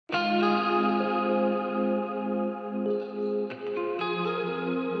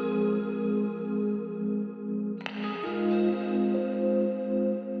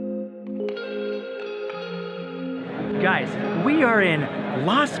Guys, we are in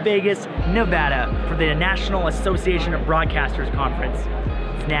Las Vegas, Nevada for the National Association of Broadcasters Conference.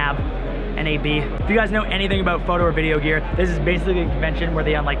 It's NAB. NAB. If you guys know anything about photo or video gear, this is basically a convention where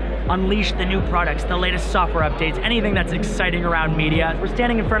they unleash the new products, the latest software updates, anything that's exciting around media. We're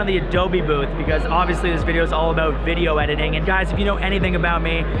standing in front of the Adobe booth because obviously this video is all about video editing. And guys, if you know anything about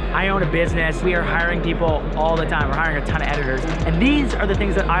me, I own a business. We are hiring people all the time. We're hiring a ton of editors. And these are the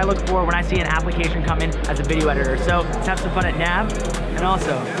things that I look for when I see an application come in as a video editor. So let's have some fun at NAB. And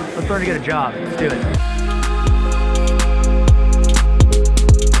also, let's learn to get a job. Let's do it.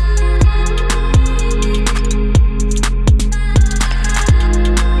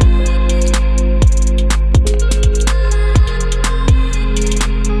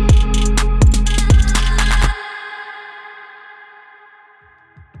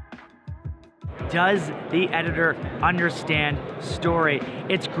 Does the editor understand story?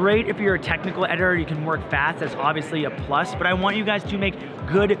 It's great if you're a technical editor, you can work fast, that's obviously a plus, but I want you guys to make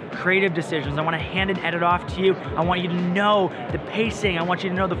good creative decisions. I want to hand an edit off to you. I want you to know the pacing, I want you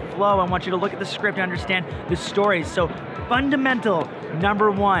to know the flow, I want you to look at the script and understand the stories. So fundamental,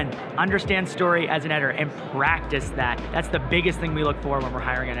 number one, understand story as an editor and practice that. That's the biggest thing we look for when we're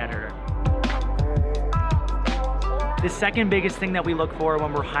hiring an editor. The second biggest thing that we look for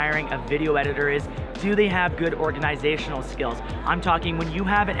when we're hiring a video editor is, do they have good organizational skills? I'm talking when you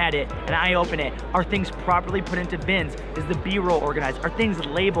have an edit and I open it, are things properly put into bins? Is the B-roll organized? Are things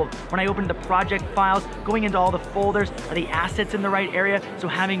labeled? When I open the project files, going into all the folders, are the assets in the right area? So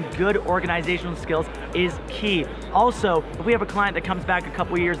having good organizational skills is key. Also, if we have a client that comes back a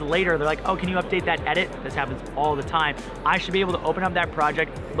couple years later, they're like, oh, can you update that edit? This happens all the time. I should be able to open up that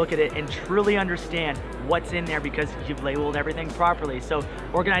project, look at it, and truly understand what's in there because you've labeled everything properly. So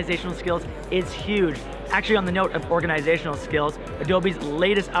organizational skills is huge. Actually, on the note of organizational skills, Adobe's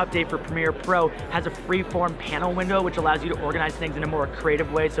latest update for Premiere Pro has a free-form panel window which allows you to organize things in a more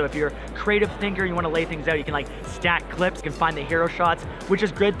creative way. So if you're a creative thinker, you want to lay things out, you can stack clips, you can find the hero shots, which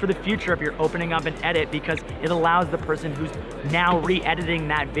is good for the future if you're opening up an edit because it allows the person who's now re-editing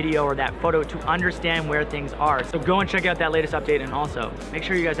that video or that photo to understand where things are. So go and check out that latest update, and also make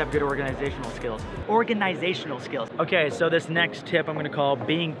sure you guys have good organizational skills. Organizational skills. Okay, so this next tip I'm going to call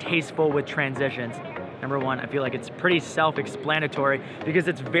being tasteful with transitions. Number one, I feel like it's pretty self-explanatory because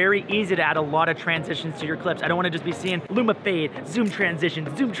it's very easy to add a lot of transitions to your clips. I don't want to just be seeing Luma fade, zoom transition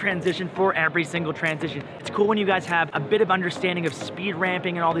for every single transition. It's cool when you guys have a bit of understanding of speed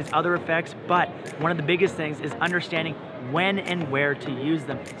ramping and all these other effects, but one of the biggest things is understanding when and where to use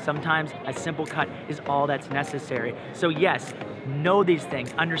them. Sometimes a simple cut is all that's necessary. So yes, know these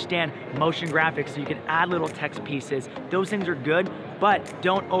things, understand motion graphics so you can add little text pieces. Those things are good, but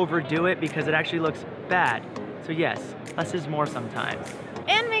don't overdo it because it actually looks bad. So yes, less is more sometimes.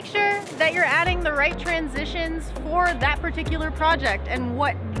 And make sure that you're adding the right transitions for that particular project and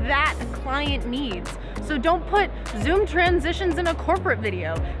what that client needs. So don't put zoom transitions in a corporate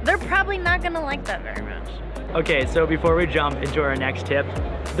video. They're probably not gonna like that very much. Okay, so before we jump into our next tip,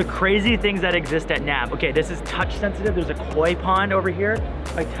 the crazy things that exist at NAB. Okay, this is touch sensitive. There's a koi pond over here.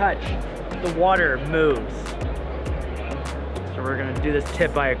 If I touch, the water moves. So we're gonna do this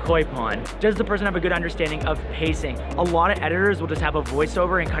tip by a koi pond. Does the person have a good understanding of pacing? A lot of editors will just have a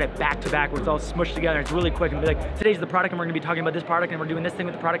voiceover and cut it back to back where it's all smushed together. It's really quick and be like, today's the product and we're gonna be talking about this product and we're doing this thing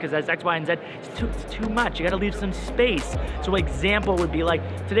with the product because that's X, Y, and Z. It's too much. You gotta leave some space. So an example would be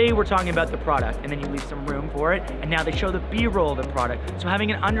like, today we're talking about the product, and then you leave some room for it, and now they show the B-roll of the product. So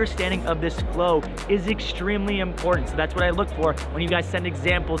having an understanding of this flow is extremely important. So that's what I look for when you guys send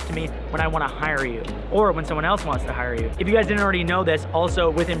examples to me when I wanna hire you, or when someone else wants to hire you. If you guys didn't already know this,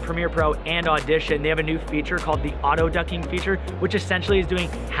 also within Premiere Pro and Audition, they have a new feature called the auto ducking feature, which essentially is doing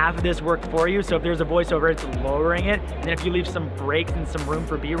half of this work for you. So if there's a voiceover, it's lowering it. And then if you leave some breaks and some room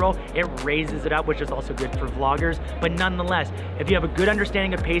for B-roll, it raises it up, which is also good for vloggers. But nonetheless, if you have a good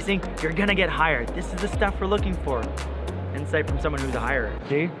understanding of pacing, you're gonna get hired. This is the stuff we're looking for. Insight from someone who's a hirer.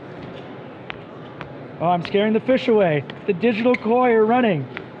 See? Oh, I'm scaring the fish away. The digital koi are running.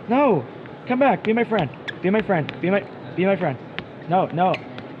 No, come back, be my friend. Be my friend, be my friend. No, no.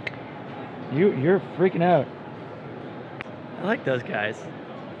 You're freaking out. I like those guys.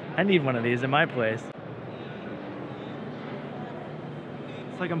 I need one of these in my place.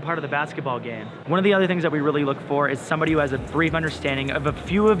 It's like I'm part of the basketball game. One of the other things that we really look for is somebody who has a brief understanding of a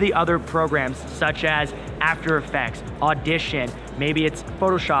few of the other programs such as After Effects, Audition, maybe it's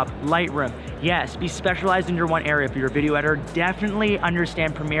Photoshop, Lightroom. Yes, be specialized in your one area. For your video editor, definitely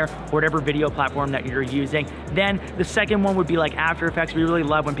understand Premiere or whatever video platform that you're using. Then the second one would be like After Effects. We really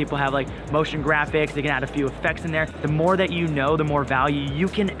love when people have like motion graphics, they can add a few effects in there. The more that you know, the more value you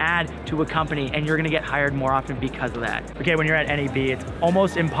can add to a company, and you're gonna get hired more often because of that. Okay, when you're at NAB, it's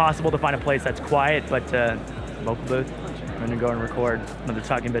almost impossible to find a place that's quiet, but vocal booth, I'm gonna go and record one of the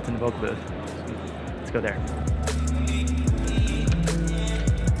talking bits in the vocal booth. Let's go there.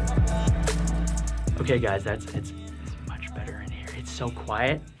 Okay guys, it's much better in here. It's so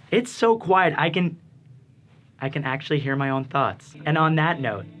quiet. It's so quiet, I can actually hear my own thoughts. And on that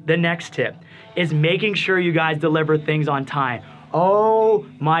note, the next tip is making sure you guys deliver things on time. Oh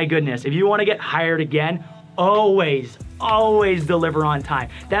my goodness, if you wanna get hired again, always deliver on time.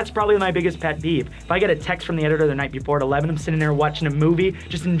 That's probably my biggest pet peeve. If I get a text from the editor the night before at 11, I'm sitting there watching a movie,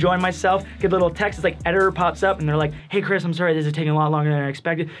 just enjoying myself, get a little text, it's like editor pops up and they're like, hey Chris, I'm sorry, this is taking a lot longer than I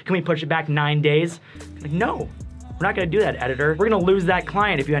expected. Can we push it back 9 days? I'm like, no. We're not gonna do that, editor. We're gonna lose that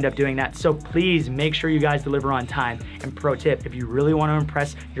client if you end up doing that. So please make sure you guys deliver on time. And pro tip, if you really wanna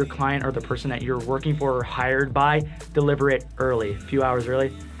impress your client or the person that you're working for or hired by, deliver it early, a few hours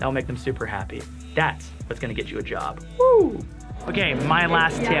early. That'll make them super happy. That's what's gonna get you a job. Woo! Okay, my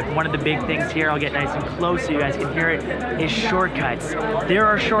last tip, one of the big things here, I'll get nice and close so you guys can hear it, is shortcuts. There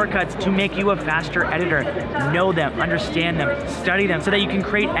are shortcuts to make you a faster editor. Know them, understand them, study them so that you can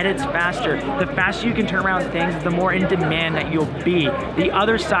create edits faster. The faster you can turn around things, the more in demand that you'll be. The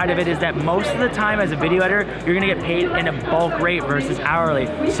other side of it is that most of the time as a video editor, you're gonna get paid in a bulk rate versus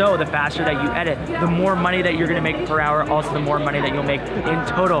hourly. So the faster that you edit, the more money that you're gonna make per hour, also the more money that you'll make in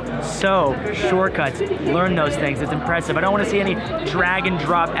total. So shortcuts, learn those things, it's impressive. I don't wanna see any drag and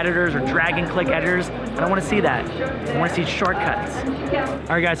drop editors or drag and click editors. I don't want to see that. I want to see shortcuts.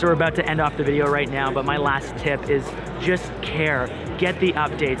 All right guys, so we're about to end off the video right now, but my last tip is just care. Get the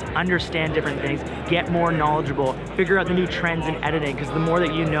updates, understand different things, get more knowledgeable, figure out the new trends in editing, because the more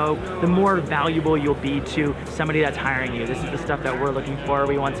that you know, the more valuable you'll be to somebody that's hiring you. This is the stuff that we're looking for.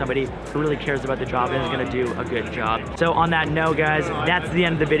 We want somebody who really cares about the job and is gonna do a good job. So on that note, guys, that's the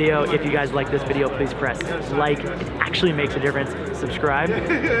end of the video. If you guys like this video, please press like. It actually makes a difference. Subscribe.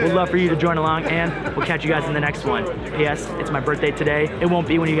 We'd love for you to join along, and we'll catch you guys in the next one. P.S. It's my birthday today. It won't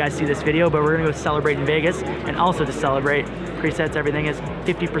be when you guys see this video, but we're gonna go celebrate in Vegas, and also to celebrate, presets, everything is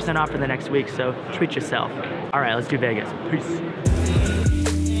 50% off for the next week, so treat yourself. All right, let's do Vegas. Peace.